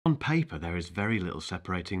On paper, there is very little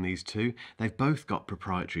separating these two. They've both got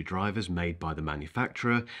proprietary drivers made by the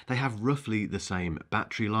manufacturer. They have roughly the same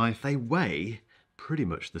battery life. They weigh pretty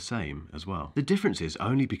much the same as well. The differences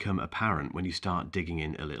only become apparent when you start digging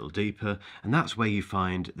in a little deeper, and that's where you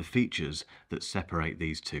find the features that separate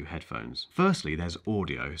these two headphones. Firstly, there's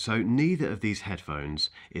audio. So neither of these headphones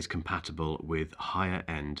is compatible with higher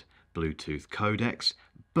end Bluetooth codecs,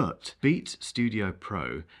 but Beats Studio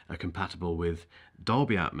Pro are compatible with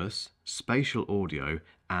Dolby Atmos, spatial audio,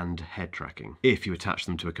 and head tracking. If you attach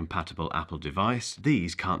them to a compatible Apple device,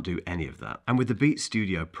 these can't do any of that. And with the Beats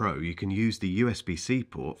Studio Pro, you can use the USB-C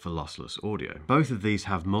port for lossless audio. Both of these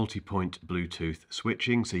have multi-point Bluetooth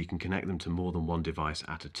switching, so you can connect them to more than one device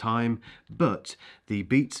at a time, but the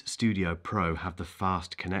Beats Studio Pro have the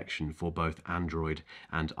fast connection for both Android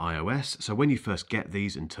and iOS, so when you first get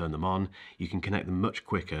these and turn them on, you can connect them much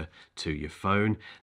quicker to your phone.